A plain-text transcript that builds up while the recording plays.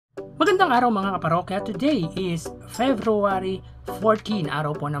Magandang araw mga kaparokya. Today is February 14,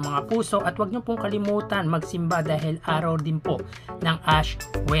 araw po ng mga puso, at huwag niyo pong kalimutan magsimba dahil araw din po ng Ash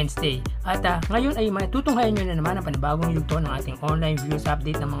Wednesday. At ngayon ay matutunghayan nyo na naman ang panibagong yugto ng ating online views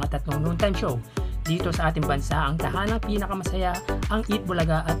update ng mga tatlong noontime show dito sa ating bansa, ang tahanang pinakamasaya, ang Eat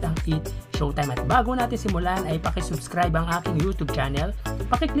Bulaga at ang Eat Showtime. At bago natin simulan ay pakisubscribe ang aking YouTube channel,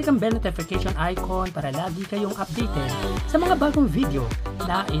 pakiclick ang bell notification icon para lagi kayong updated sa mga bagong video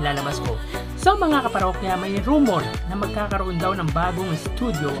na ilalabas ko. So mga kaparokya, may rumor na magkakaroon daw ng bagong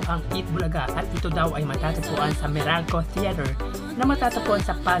studio ang Eat Bulaga, at ito daw ay matatagpuan sa Meralco Theater na matatagpuan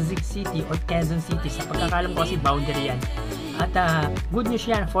sa Pasig City o Quezon City. Sa pagkakalam ko kasi boundary yan. At good news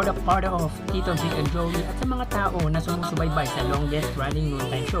yan for the part of Tito Vic and Joey at sa mga tao na sumusubaybay sa longest running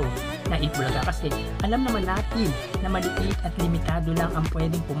noontime show na Eat Bulaga, kasi alam naman natin na maliit at limitado lang ang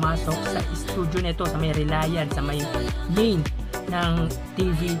pwedeng pumasok sa studio nito sa may Reliance, sa may main ng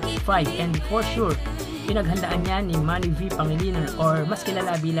TV5, and for sure pinaghandaan niya ni Manny Pangilinan, or mas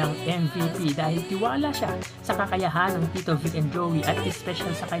kilala bilang MVP, dahil tiwala siya sa kakayahan ng Tito Vic and Joey at special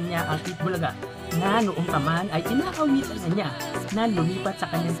sa kanya ang Eat Bulaga na noong kaman ay inaawitan na niya na lumipat sa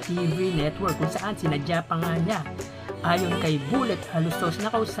kanyang TV network kung saan sinadya pa nga niya. Ayon kay Bullet Halusos,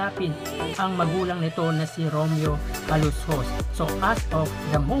 nakausapin ang magulang nito na si Romeo Halusos. So as of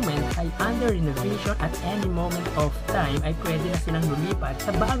the moment ay under renovation, at any moment of time ay pwede na silang lumipat sa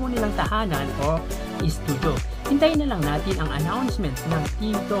bago nilang tahanan o studio. Hintayin na lang natin ang announcement ng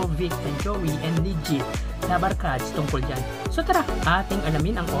Tito Vic and Joey and Legit na barkads tungkol dyan. So tara, ating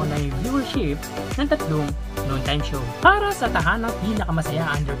alamin ang online viewership ng tatlong noontime show. Para sa tahanang pinakamasaya,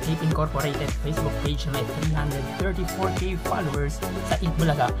 under Tape Incorporated Facebook page na may 334k followers. Sa Eat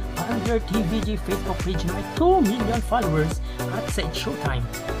Bulaga, under TVG Facebook page na may 2 million followers, at sa It's Showtime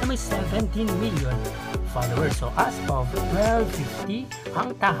na may 17 million followers. So as of 12:50,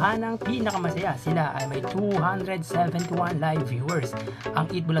 ang tahanang pinakamasaya, sila ay may 271 live viewers. Ang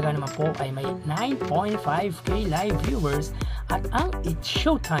Eat Bulaga naman po ay may 9.5k live viewers, at ang It's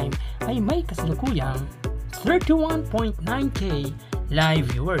Showtime ay may kasalukuyang 31.9k live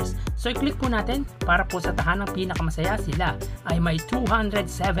viewers. So i-click po natin para po sa tahanang pinakamasaya, sila ay may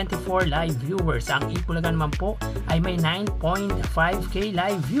 274 live viewers. Ang Eat Bulaga naman po ay may 9.5k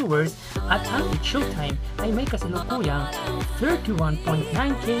live viewers, at ang It's Showtime ay may kasalukuyang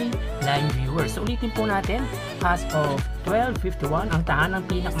 31.9k live viewers. So ulitin po natin, as of 12:51, ang tahanang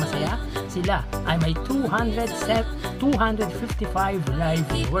pinakamasaya, sila ay may 255 live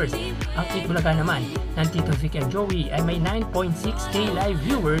viewers. Ang Eat Bulaga naman ng Tito Vic and Joey ay may 9.6k live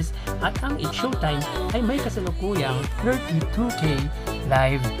viewers, at ang It's Showtime ay may kasalukuyang 32k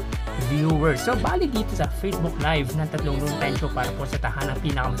live viewers. So bali dito sa Facebook Live ng tatlong noontime show para po sa tahanang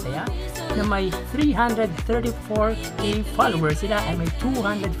pinakamasaya na may 334k followers, sila ay may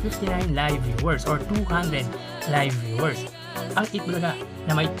 259 live viewers or 200 live viewers. Ang Eat Bulaga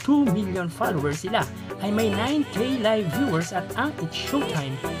na may 2 million followers, sila ay may 9k live viewers, at ang It's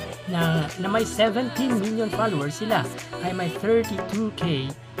Showtime na may 17 million followers, sila ay may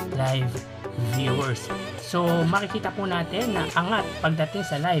 32k live viewers. So makikita po natin na angat pagdating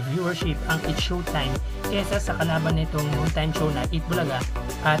sa live viewership ang It's Showtime kesa sa kalaban nitong noontime show na Eat Bulaga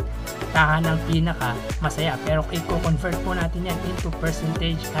at tahanang pinaka masaya. Pero i-convert po natin yan into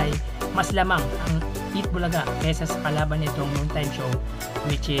percentage, ay mas lamang ang Eat Bulaga kesa sa kalaban nitong noontime show,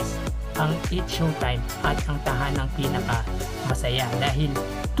 which is ang It's Showtime at ang tahanang pinaka masaya, dahil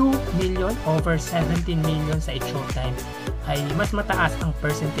 2 million over 17 million sa It's Showtime ay mas mataas ang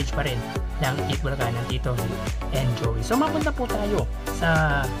percentage pa rin ng Eat Bulaga ng Tito and Joey. So mapunta po tayo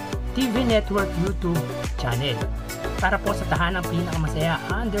sa TV Network YouTube channel para po sa tahanang pinakamasaya,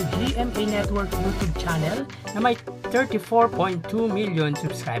 under GMA Network YouTube channel na may 34.2 million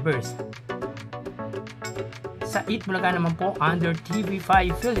subscribers. Sa Eat Bulaga naman po, under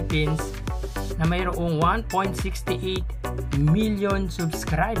TV5 Philippines na mayroong 1.68 million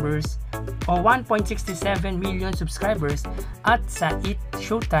subscribers o 1.67 million subscribers, at sa Eat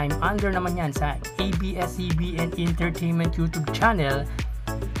Showtime, under naman yan sa ABS-CBN Entertainment YouTube channel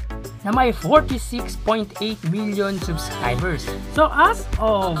na may 46.8 million subscribers. So as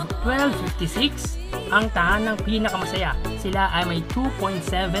of 12:56, ang tahanang pinakamasaya, sila ay may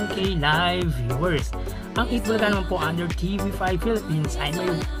 2.7k live viewers. Ang Eat Bulaga naman po under TV5 Philippines ay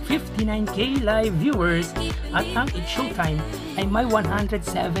may 59k live viewers, at ang It's Showtime ay may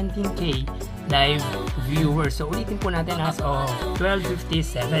 117k live viewers. So ulitin po natin, as of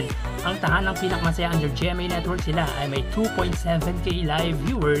 12:57, ang tahanang pinakamasaya under GMA Network, sila ay may 2.7k live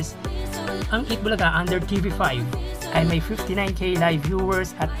viewers. Ang Eat Bulaga under TV5 ay may 59k live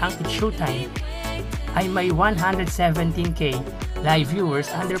viewers, at ang It's Showtime ay may 117k live viewers,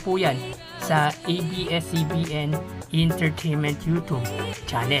 under po yan sa ABS-CBN Entertainment YouTube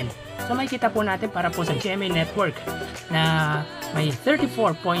channel. So makikita po natin para po sa GMA Network na may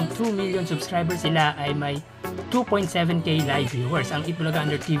 34.2 million subscribers, sila ay may 2.7k live viewers. Ang Itbulaga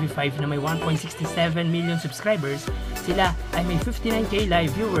under TV5 na may 1.67 million subscribers, sila ay may 59k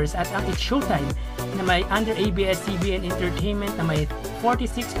live viewers. At ang It's Showtime na may under ABS-CBN Entertainment na may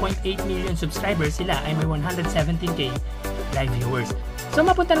 46.8 million subscribers, sila ay may 117k live viewers. So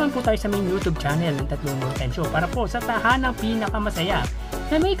mapunta naman po tayo sa main YouTube channel ng Tatlong Time Show para po sa tahanang pinakamasaya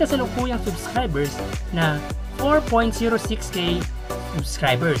na may kasalukuyang subscribers na 4.06k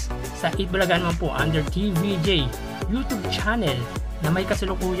subscribers. Sa Itbulaga naman po under TVJ YouTube channel na may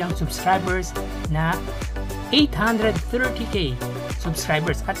kasalukuyang subscribers na 830k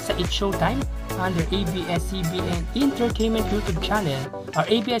subscribers. At sa It's Showtime under ABS-CBN Entertainment YouTube channel or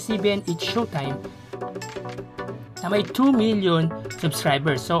ABS-CBN It's Showtime na may 2 million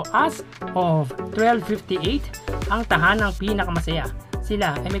subscribers. So as of 12:58, ang tahanang pinakamasaya,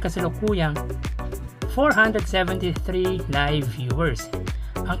 sila ay may kasalukuyang 473 live viewers.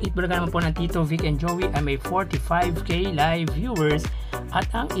 Ang Itbulaga naman po ng Tito Vic and Joey ay may 45k live viewers. At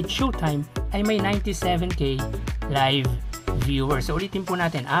ang It's Showtime ay may 97k live viewers. So ulitin po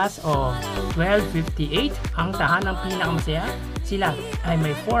natin, as of 12:58, ang tahanang pinakamasaya, sila ay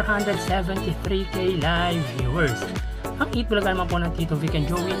may 473k live viewers. Ang Itbulaga naman po ng Tito Vic and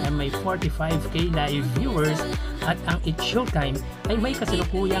Joey ay may 45k live viewers. At ang It's Showtime ay may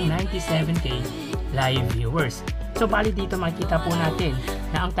kasalukuyang 97k live viewers. So bali dito makikita po natin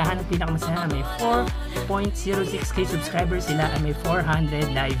na ang tahanang pinakamasaya may 4.06k subscribers, sila ay may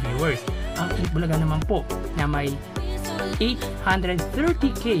 400 live viewers. Ang Itbulaga naman po na may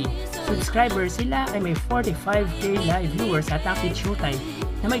 830k subscribers, sila ay may 45k live viewers. At ang It's Showtime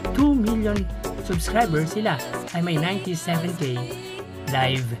na may 2 million subscribers, sila ay may 97k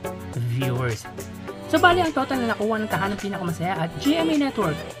live viewers. So bali ang total na nakuha ng tahanang pinakamasaya at GMA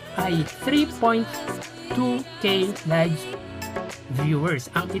Network ay 3.2k live viewers.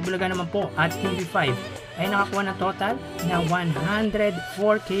 Ang Itbulaga naman po at TV5 ay nakakuha ng total na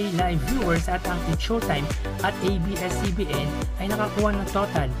 104k live viewers. At ang It's Showtime at ABS-CBN ay nakakuha ng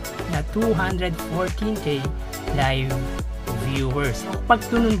total na 214k live viewers. Pag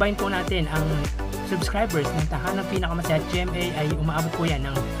tunumbayin po natin ang subscribers ng tahanang pinakamasaya at GMA ay umaabot po yan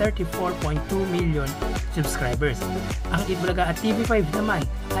ng 34.2 million subscribers. Ang Itbulaga at TV5 naman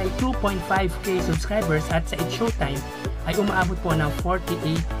ay 2.5k subscribers. At sa It's Showtime ay umaabot po ng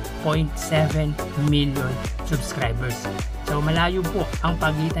 48.7 million subscribers. So malayo po ang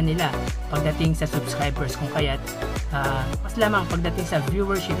pagitan nila pagdating sa subscribers, kung kaya't mas lamang pagdating sa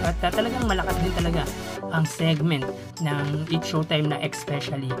viewership. At talagang malakas din talaga ang segment ng It's Showtime na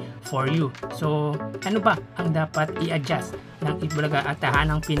especially for you. So ano ba ang dapat i-adjust ng Itbulaga at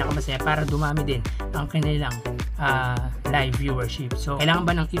tahanang pinakamasaya para dumami din ang kanilang live viewership? So kailangan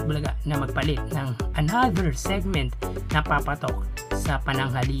ba ng Itbulaga na magpalit ng another segment na papatok sa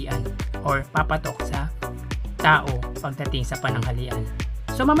pananghalian or papatok sa tao pagdating sa pananghalian?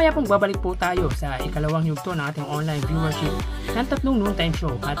 So mamaya pong babalik po tayo sa ikalawang yugto ng ating online viewership ng Tatlong Noontime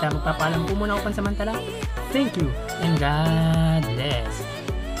Show. At magpapaalam po muna ako pansamantala. Thank you and God bless.